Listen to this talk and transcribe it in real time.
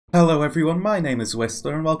Hello everyone, my name is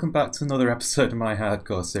Whistler and welcome back to another episode of my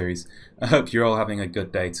hardcore series. I hope you're all having a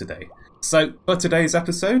good day today. So, for today's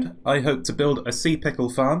episode, I hope to build a sea pickle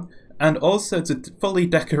farm and also to fully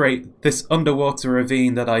decorate this underwater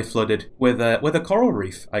ravine that I flooded with a coral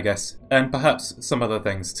reef, I guess, and perhaps some other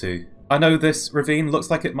things too. I know this ravine looks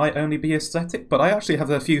like it might only be aesthetic, but I actually have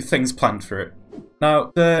a few things planned for it.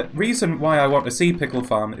 Now, the reason why I want a sea pickle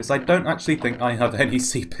farm is I don't actually think I have any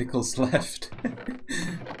sea pickles left.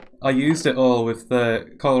 I used it all with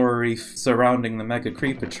the coral reef surrounding the mega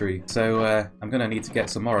creeper tree, so I'm going to need to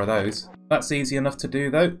get some more of those. That's easy enough to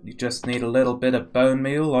do though. You just need a little bit of bone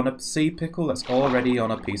meal on a sea pickle that's already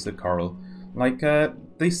on a piece of coral. Like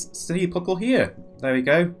this sea pickle here. There we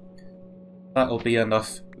go. That'll be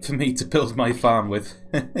enough for me to build my farm with.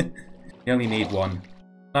 You only need one.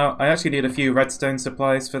 Now, I actually need a few redstone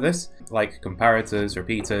supplies for this, like comparators,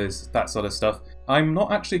 repeaters, that sort of stuff. I'm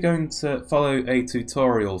not actually going to follow a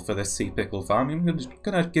tutorial for this sea pickle farm. I'm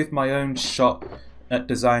going to give my own shot at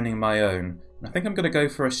designing my own. I think I'm going to go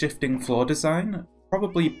for a shifting floor design,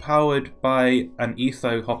 probably powered by an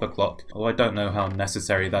etho hopper clock, although I don't know how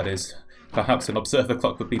necessary that is. Perhaps an observer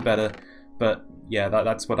clock would be better, but yeah,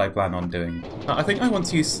 that's what I plan on doing. I think I want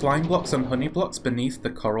to use slime blocks and honey blocks beneath the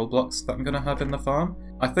coral blocks that I'm going to have in the farm.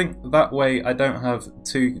 I think that way I don't have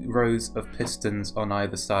two rows of pistons on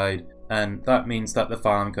either side, and that means that the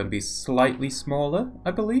farm can be slightly smaller,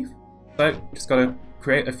 I believe. So, just got to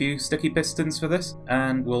create a few sticky pistons for this,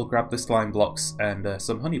 and we'll grab the slime blocks and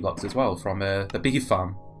some honey blocks as well from the bee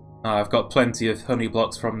farm. I've got plenty of honey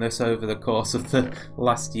blocks from this over the course of the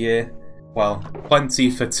last year. Well,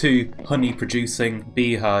 plenty for 2 honey-producing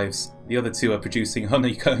beehives. The other 2 are producing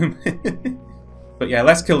honeycomb. But yeah,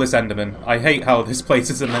 let's kill this enderman. I hate how this place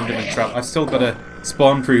is an enderman trap. I've still got to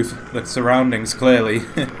spawn-proof the surroundings, clearly.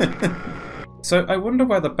 So I wonder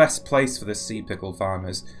where the best place for this sea pickle farm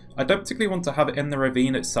is. I don't particularly want to have it in the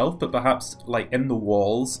ravine itself, but perhaps like in the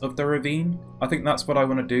walls of the ravine. I think that's what I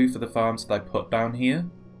want to do for the farms that I put down here.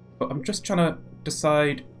 But I'm just trying to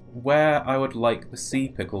decide where I would like the sea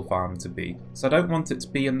pickle farm to be. So I don't want it to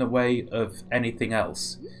be in the way of anything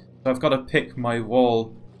else. So I've got to pick my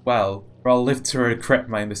wall well, or I'll live to regret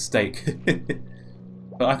my mistake.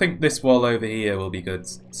 But I think this wall over here will be good,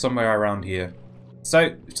 somewhere around here.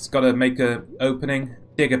 So, just got to make an opening,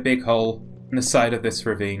 dig a big hole in the side of this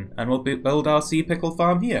ravine, and we'll build our sea pickle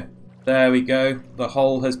farm here. There we go, the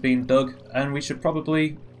hole has been dug, and we should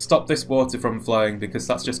probably stop this water from flowing because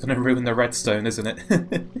that's just going to ruin the redstone, isn't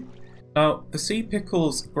it? Now, the sea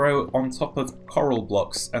pickles grow on top of coral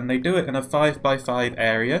blocks, and they do it in a 5x5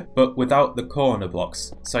 area, but without the corner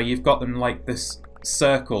blocks. So you've got them like this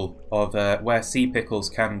circle of where sea pickles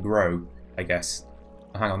can grow, I guess.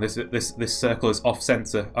 Hang on, this circle is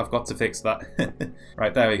off-center. I've got to fix that.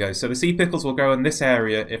 Right, there we go. So the sea pickles will grow in this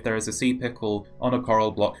area if there is a sea pickle on a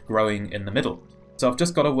coral block growing in the middle. So I've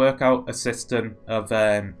just got to work out a system of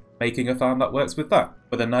making a farm that works with that,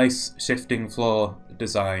 with a nice shifting floor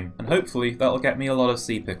design, and hopefully that'll get me a lot of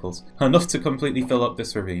sea pickles, enough to completely fill up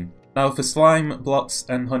this ravine. Now for slime blocks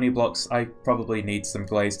and honey blocks, I probably need some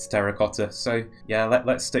glazed terracotta, so yeah,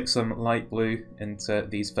 let's stick some light blue into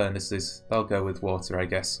these furnaces. They'll go with water, I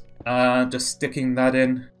guess. Just sticking that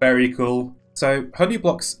in, very cool. So honey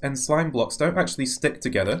blocks and slime blocks don't actually stick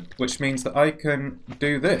together, which means that I can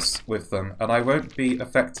do this with them, and I won't be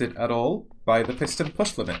affected at all by the piston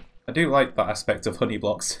push limit. I do like that aspect of honey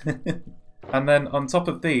blocks. And then on top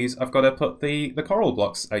of these, I've got to put the coral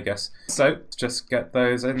blocks, I guess. So just get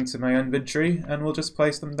those into my inventory, and we'll just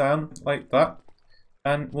place them down like that.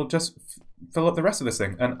 And we'll just fill up the rest of this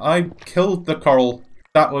thing. And I killed the coral.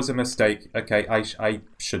 That was a mistake. Okay, I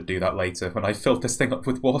should do that later when I fill this thing up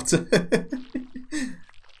with water.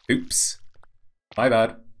 Oops. My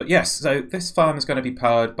bad. But yes, so this farm is going to be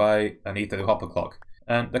powered by an etho hopper clock.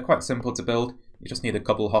 And they're quite simple to build. You just need a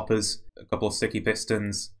couple hoppers, a couple of sticky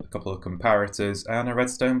pistons, a couple of comparators, and a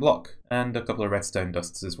redstone block, and a couple of redstone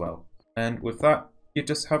dusts as well. And with that, you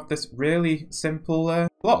just have this really simple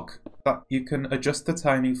block that you can adjust the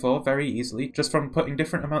timing for very easily just from putting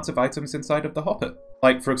different amounts of items inside of the hopper.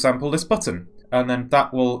 Like, for example, this button. And then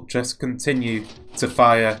that will just continue to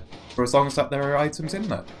fire for as long as that there are items in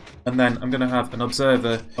there. And then I'm going to have an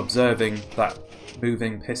observer observing that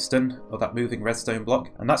moving piston, or that moving redstone block,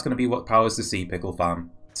 and that's going to be what powers the sea pickle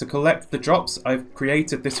farm. To collect the drops, I've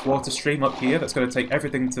created this water stream up here that's going to take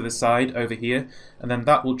everything to the side over here, and then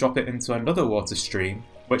that will drop it into another water stream,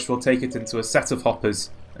 which will take it into a set of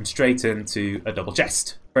hoppers and straight into a double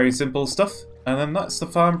chest. Very simple stuff, and then that's the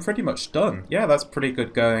farm pretty much done. Yeah, that's pretty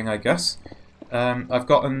good going, I guess. I've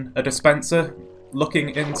gotten a dispenser looking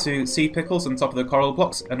into sea pickles on top of the coral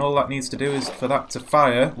blocks, and all that needs to do is for that to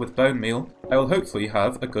fire with bone meal. I will hopefully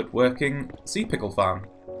have a good working sea pickle farm.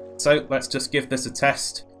 So let's just give this a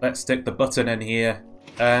test. Let's stick the button in here,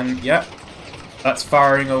 and yeah, that's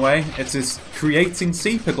firing away. It is creating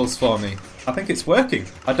sea pickles for me. I think it's working.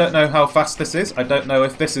 I don't know how fast this is. I don't know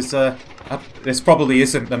if this is this probably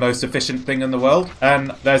isn't the most efficient thing in the world. And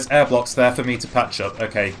there's air blocks there for me to patch up.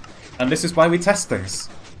 Okay. And this is why we test things.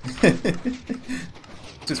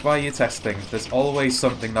 This is why you test things. There's always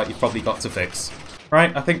something that you've probably got to fix.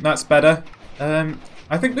 Right, I think that's better.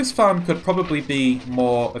 I think this farm could probably be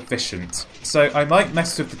more efficient. So I might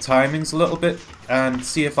mess with the timings a little bit and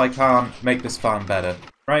see if I can't make this farm better.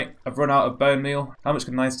 Right, I've run out of bone meal. How much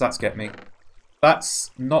can 9 stats get me? That's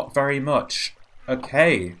not very much.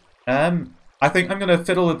 Okay. I think I'm going to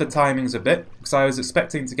fiddle with the timings a bit, because I was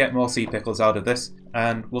expecting to get more sea pickles out of this,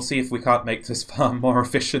 and we'll see if we can't make this farm more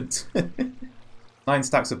efficient. 9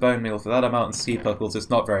 stacks of bone meal for that amount of sea pickles is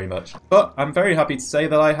not very much. But I'm very happy to say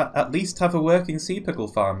that I at least have a working sea pickle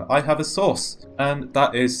farm. I have a source, and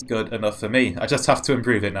that is good enough for me. I just have to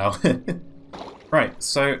improve it now. Right,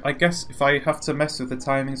 so I guess if I have to mess with the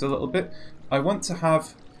timings a little bit, I want to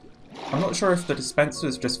have... I'm not sure if the dispenser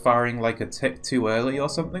is just firing like a tick too early or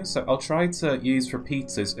something, so I'll try to use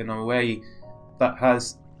repeaters in a way that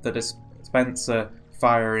has the dispenser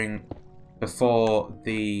firing before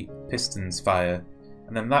the pistons fire.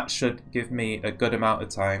 And then that should give me a good amount of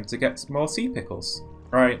time to get more sea pickles.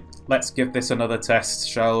 Right, let's give this another test,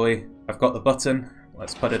 shall we? I've got the button,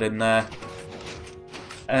 let's put it in there.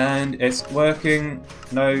 And it's working.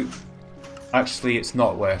 No, actually it's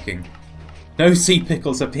not working. No sea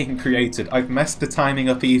pickles are being created. I've messed the timing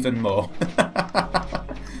up even more.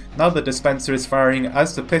 Now the dispenser is firing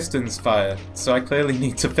as the pistons fire, so I clearly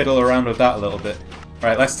need to fiddle around with that a little bit.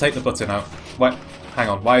 Right, let's take the button out. What? Hang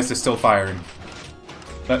on, why is this still firing?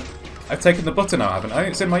 But I've taken the button out, haven't I?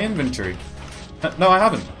 It's in my inventory. No, I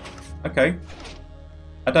haven't. Okay.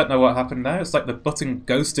 I don't know what happened there. It's like the button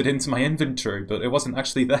ghosted into my inventory, but it wasn't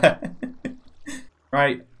actually there.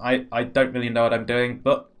 Right, I don't really know what I'm doing,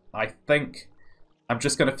 but I think I'm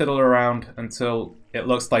just going to fiddle around until it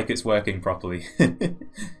looks like it's working properly.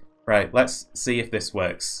 Right, let's see if this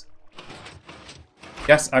works.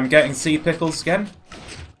 Yes, I'm getting sea pickles again.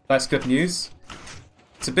 That's good news.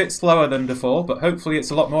 It's a bit slower than before, but hopefully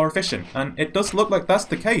it's a lot more efficient. And it does look like that's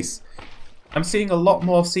the case. I'm seeing a lot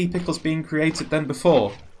more sea pickles being created than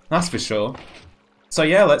before. That's for sure. So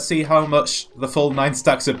yeah, let's see how much the full 9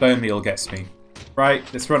 stacks of bone meal gets me. Right,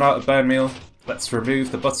 let's run out of bone meal. Let's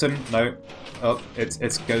remove the button. No. Oh, it's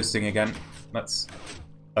ghosting again. That's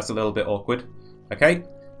a little bit awkward. Okay,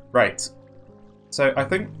 right. So I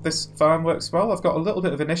think this farm works well. I've got a little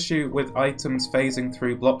bit of an issue with items phasing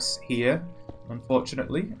through blocks here,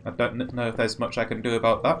 unfortunately. I don't know if there's much I can do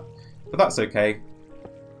about that, but that's okay.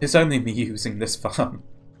 It's only me using this farm.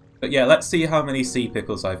 But yeah, let's see how many sea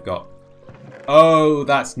pickles I've got. Oh,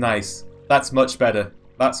 that's nice. That's much better.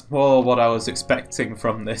 That's more what I was expecting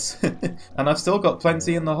from this. And I've still got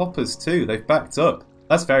plenty in the hoppers too. They've backed up.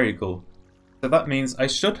 That's very cool. So that means I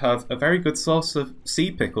should have a very good source of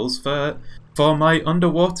sea pickles for my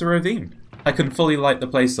underwater ravine. I can fully light the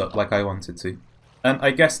place up like I wanted to. And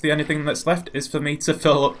I guess the only thing that's left is for me to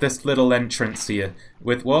fill up this little entrance here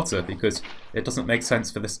with water, because it doesn't make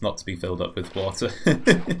sense for this not to be filled up with water.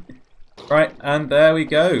 Right, and there we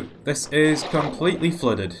go. This is completely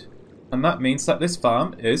flooded. And that means that this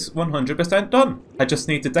farm is 100% done. I just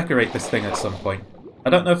need to decorate this thing at some point.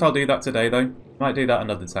 I don't know if I'll do that today though. Might do that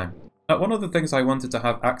another time. One of the things I wanted to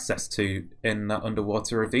have access to in that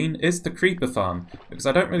underwater ravine is the creeper farm, because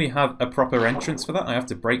I don't really have a proper entrance for that. I have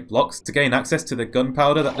to break blocks to gain access to the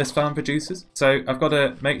gunpowder that this farm produces. So I've got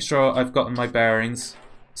to make sure I've gotten my bearings.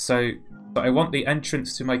 But I want the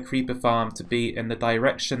entrance to my creeper farm to be in the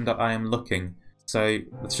direction that I am looking. So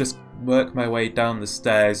let's just work my way down the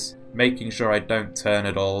stairs, making sure I don't turn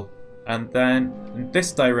at all. And then in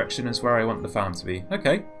this direction is where I want the farm to be.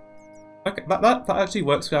 Okay. Okay, that actually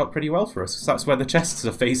works out pretty well for us, because that's where the chests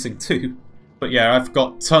are facing too. But yeah, I've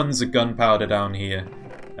got tons of gunpowder down here,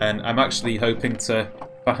 and I'm actually hoping to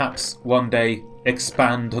perhaps one day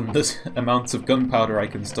expand on the amount of gunpowder I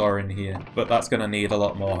can store in here. But that's going to need a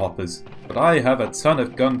lot more hoppers. But I have a ton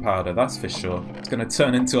of gunpowder, that's for sure. It's going to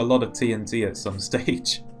turn into a lot of TNT at some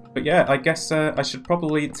stage. But yeah, I guess I should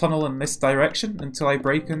probably tunnel in this direction until I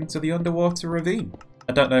break into the underwater ravine.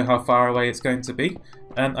 I don't know how far away it's going to be,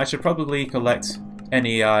 and I should probably collect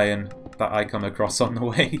any iron that I come across on the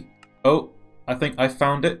way. Oh, I think I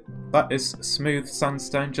found it. That is smooth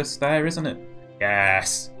sandstone just there, isn't it?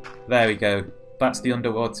 Yes! There we go. That's the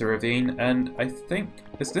underwater ravine, and I think...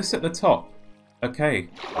 Is this at the top? Okay,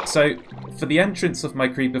 so for the entrance of my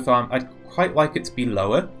creeper farm, I'd quite like it to be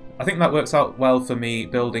lower. I think that works out well for me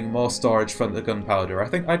building more storage for the gunpowder. I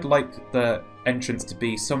think I'd like the entrance to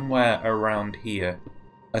be somewhere around here.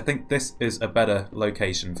 I think this is a better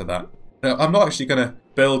location for that. Now, I'm not actually going to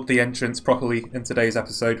build the entrance properly in today's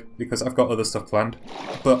episode because I've got other stuff planned,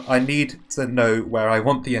 but I need to know where I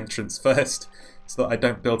want the entrance first so that I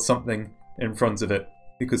don't build something in front of it,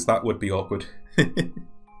 because that would be awkward.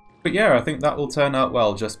 But yeah, I think that will turn out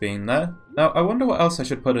well just being there. Now, I wonder what else I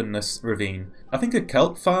should put in this ravine. I think a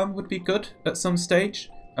kelp farm would be good at some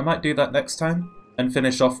stage. I might do that next time and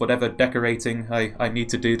finish off whatever decorating I need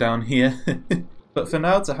to do down here. But for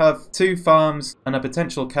now, to have 2 farms and a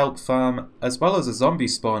potential kelp farm, as well as a zombie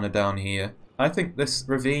spawner down here, I think this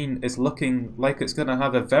ravine is looking like it's going to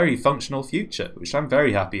have a very functional future, which I'm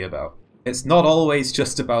very happy about. It's not always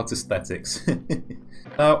just about aesthetics.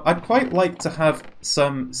 Now, I'd quite like to have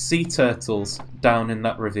some sea turtles down in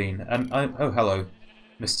that ravine, and oh, hello,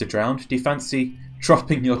 Mr. Drowned. Do you fancy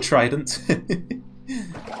dropping your trident?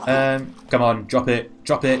 Come on, drop it,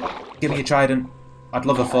 give me a trident. I'd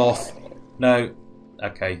love a 4th. No.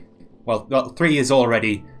 Okay. Well, 3 is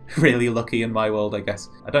already really lucky in my world, I guess.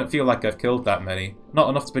 I don't feel like I've killed that many. Not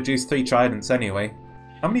enough to produce 3 tridents anyway.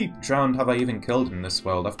 How many drowned have I even killed in this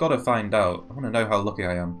world? I've got to find out. I want to know how lucky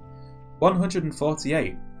I am.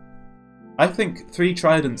 148. I think 3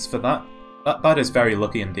 tridents for that. That is very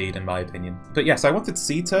lucky indeed, in my opinion. But yes, I wanted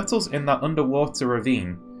sea turtles in that underwater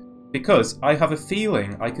ravine, because I have a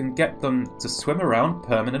feeling I can get them to swim around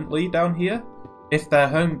permanently down here. If their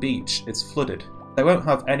home beach is flooded, they won't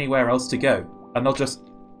have anywhere else to go, and they'll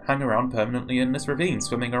just hang around permanently in this ravine,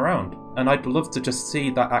 swimming around. And I'd love to just see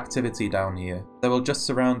that activity down here. They will just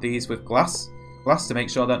surround these with glass to make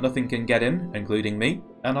sure that nothing can get in, including me,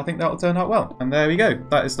 and I think that'll turn out well. And there we go,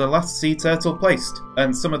 that is the last sea turtle placed.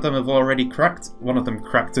 And some of them have already cracked. One of them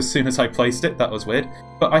cracked as soon as I placed it, that was weird.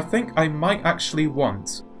 But I think I might actually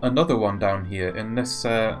want another one down here in this,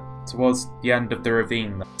 towards the end of the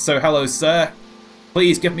ravine. So hello, sir.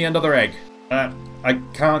 Please give me another egg. I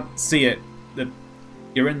can't see it.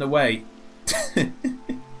 You're in the way.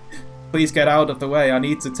 Please get out of the way. I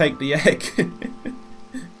need to take the egg.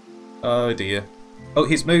 Oh dear. Oh,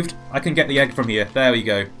 he's moved. I can get the egg from here. There we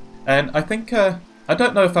go. And I think, I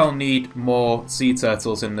don't know if I'll need more sea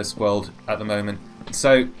turtles in this world at the moment.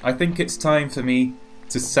 So I think it's time for me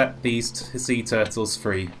to set these sea turtles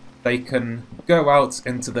free. They can go out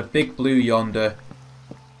into the big blue yonder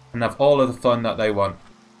and have all of the fun that they want.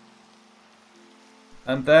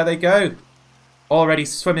 And there they go. Already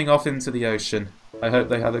swimming off into the ocean. I hope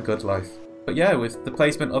they have a good life. But yeah, with the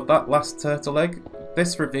placement of that last turtle egg,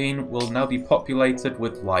 this ravine will now be populated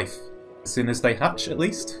with life. As soon as they hatch, at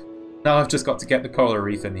least. Now I've just got to get the coral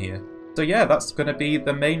reef in here. So yeah, that's going to be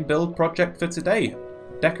the main build project for today.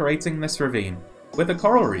 Decorating this ravine. With a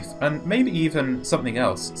coral reef, and maybe even something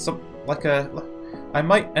else. I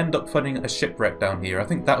might end up putting a shipwreck down here. I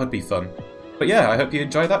think that would be fun. But yeah, I hope you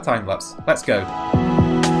enjoyed that time lapse. Let's go.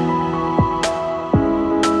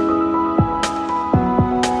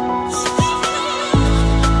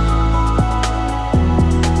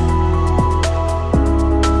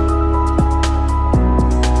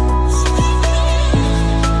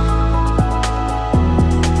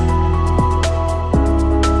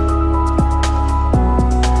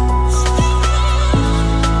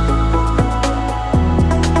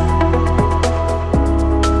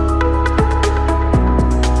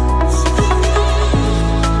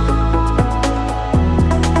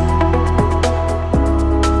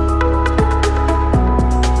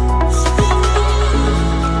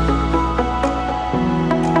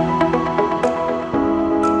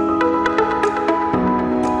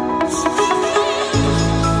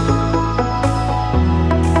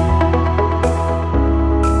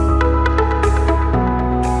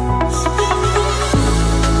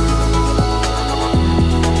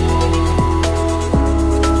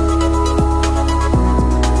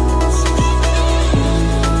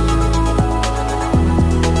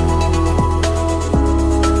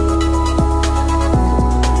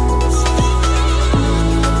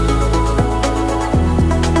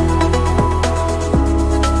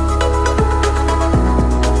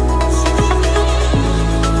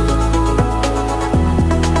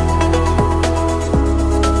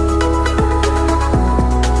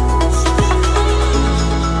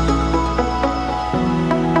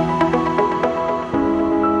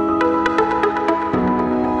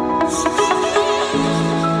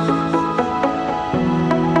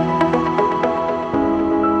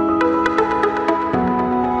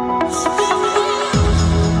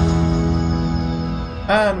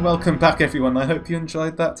 welcome back everyone. I hope you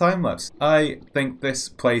enjoyed that time lapse. I think this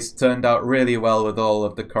place turned out really well with all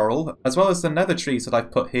of the coral, as well as the nether trees that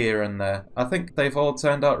I've put here and there. I think they've all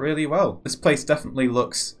turned out really well. This place definitely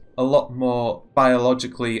looks a lot more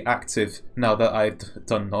biologically active now that I've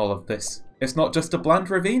done all of this. It's not just a bland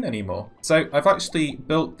ravine anymore. So I've actually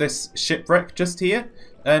built this shipwreck just here,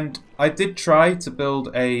 and I did try to build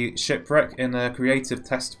a shipwreck in a creative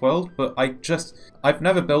test world, but I've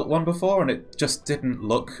never built one before and it just didn't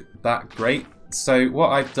look that great. So what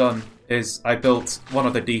I've done is I built one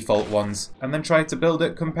of the default ones and then tried to build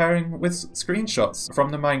it comparing with screenshots from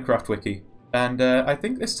the Minecraft wiki. And I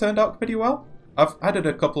think this turned out pretty well. I've added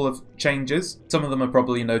a couple of changes. Some of them are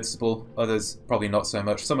probably noticeable, others probably not so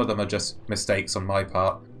much. Some of them are just mistakes on my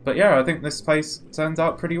part. But yeah, I think this place turned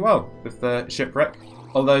out pretty well with the shipwreck.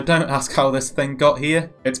 Although don't ask how this thing got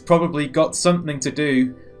here. It's probably got something to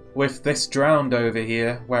do with this drowned over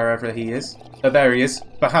here, wherever he is. Oh, there he is.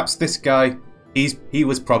 Perhaps this guy, he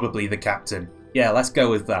was probably the captain. Yeah, let's go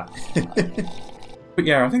with that. But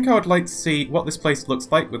yeah, I think I would like to see what this place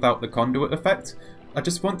looks like without the conduit effect. I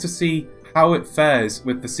just want to see how it fares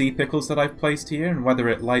with the sea pickles that I've placed here and whether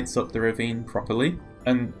it lights up the ravine properly.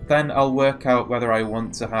 And then I'll work out whether I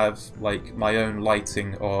want to have like my own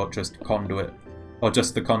lighting or just conduit, or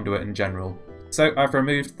just the conduit in general. So I've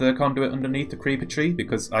removed the conduit underneath the creeper tree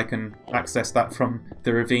because I can access that from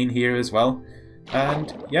the ravine here as well.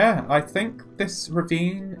 And yeah, I think this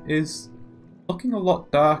ravine is looking a lot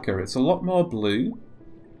darker. It's a lot more blue.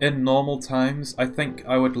 In normal times, I think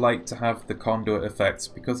I would like to have the conduit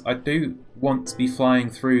effect because I do want to be flying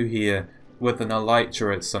through here with an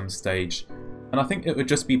elytra at some stage. And I think it would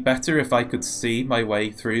just be better if I could see my way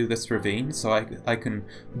through this ravine so I can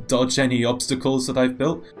dodge any obstacles that I've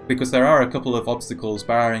built. Because there are a couple of obstacles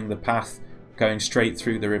barring the path going straight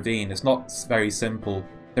through the ravine. It's not very simple.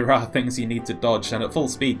 There are things you need to dodge, and at full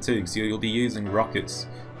speed too, so you'll be using rockets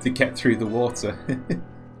to get through the water.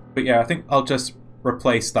 But yeah, I think I'll just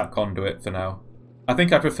replace that conduit for now. I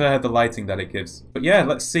think I prefer the lighting that it gives. But yeah,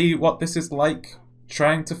 let's see what this is like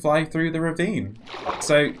trying to fly through the ravine.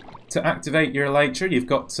 So to activate your elytra, you've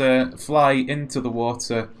got to fly into the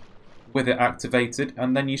water with it activated,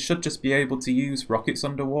 and then you should just be able to use rockets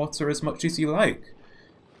underwater as much as you like.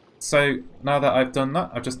 So now that I've done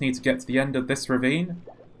that, I just need to get to the end of this ravine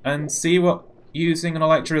and see what using an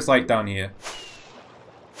elytra is like down here.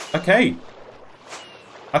 Okay.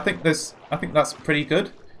 I think that's pretty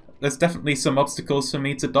good. There's definitely some obstacles for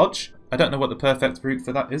me to dodge. I don't know what the perfect route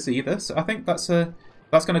for that is either, so I think that's going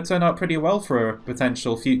to turn out pretty well for a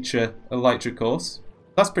potential future elytra course.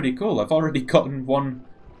 That's pretty cool. I've already gotten one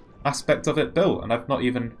aspect of it built, and I've not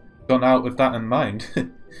even gone out with that in mind.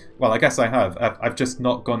 Well, I guess I have. I've just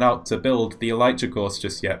not gone out to build the elytra course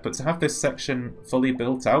just yet, but to have this section fully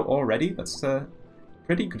built out already, that's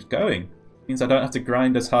pretty good going. Means I don't have to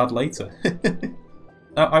grind as hard later.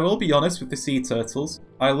 Now, I will be honest with the sea turtles.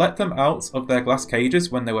 I let them out of their glass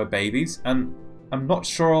cages when they were babies, and I'm not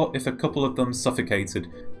sure if a couple of them suffocated,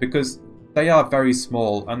 because they are very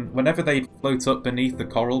small, and whenever they'd float up beneath the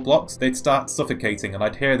coral blocks, they'd start suffocating, and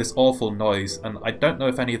I'd hear this awful noise, and I don't know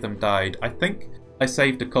if any of them died. I think I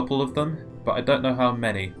saved a couple of them, but I don't know how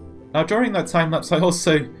many. Now, during that time lapse, I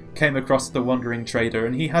also came across the Wandering Trader,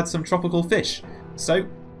 and he had some tropical fish. So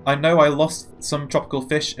I know I lost some tropical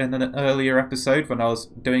fish in an earlier episode when I was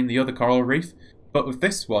doing the other coral reef, but with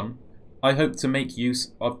this one, I hope to make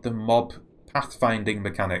use of the mob pathfinding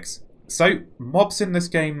mechanics. So, mobs in this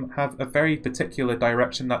game have a very particular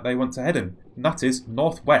direction that they want to head in, and that is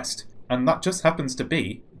northwest, and that just happens to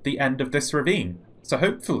be the end of this ravine. So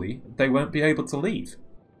hopefully they won't be able to leave.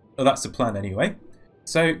 Well, that's the plan anyway.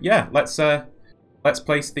 So yeah, let's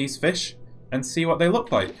place these fish and see what they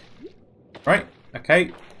look like. Right,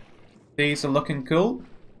 okay. These are looking cool.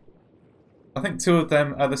 I think two of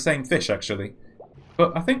them are the same fish, actually.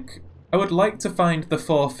 But I think I would like to find the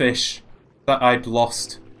 4 fish that I'd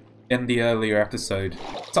lost in the earlier episode.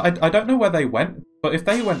 So I don't know where they went, but if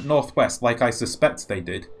they went northwest like I suspect they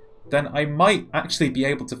did, then I might actually be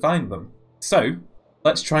able to find them. So,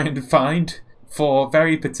 let's try and find 4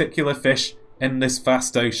 very particular fish in this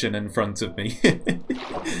vast ocean in front of me.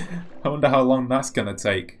 I wonder how long that's gonna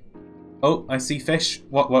take. Oh, I see fish.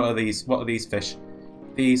 What are these? What are these fish?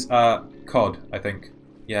 These are cod, I think.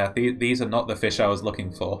 Yeah, these are not the fish I was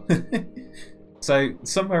looking for. So,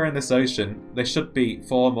 somewhere in this ocean, there should be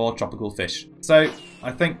 4 more tropical fish. So,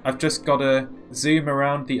 I think I've just got to zoom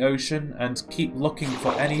around the ocean and keep looking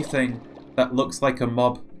for anything that looks like a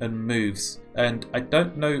mob and moves. And I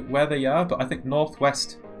don't know where they are, but I think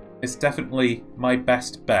northwest is definitely my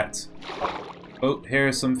best bet. Oh, here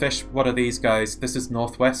are some fish. What are these guys? This is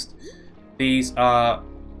northwest. These are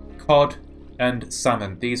cod, and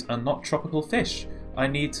salmon. These are not tropical fish. I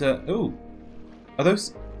need to... Ooh. Are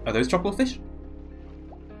those tropical fish?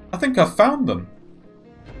 I think I found them.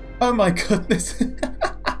 Oh my goodness.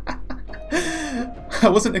 I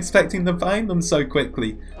wasn't expecting to find them so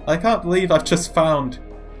quickly. I can't believe I've just found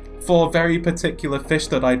 4 very particular fish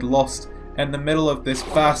that I'd lost in the middle of this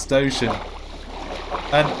vast ocean.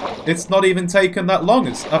 And it's not even taken that long.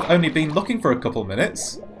 I've only been looking for a couple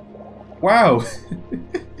minutes. Wow.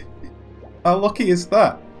 How lucky is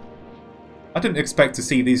that? I didn't expect to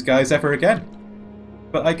see these guys ever again.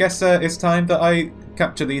 But I guess it's time that I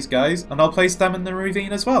capture these guys and I'll place them in the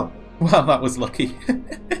ravine as well. Well, that was lucky.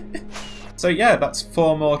 So yeah, that's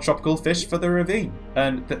 4 more tropical fish for the ravine.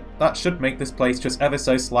 And that should make this place just ever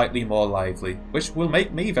so slightly more lively, which will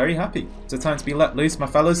make me very happy. So time to be let loose, my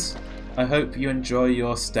fellas. I hope you enjoy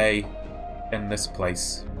your stay in this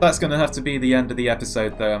place. That's going to have to be the end of the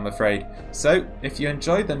episode though, I'm afraid. So, if you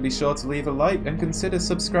enjoyed, then be sure to leave a like and consider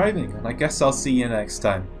subscribing, and I guess I'll see you next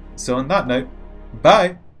time. So on that note,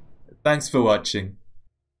 bye! Thanks for watching.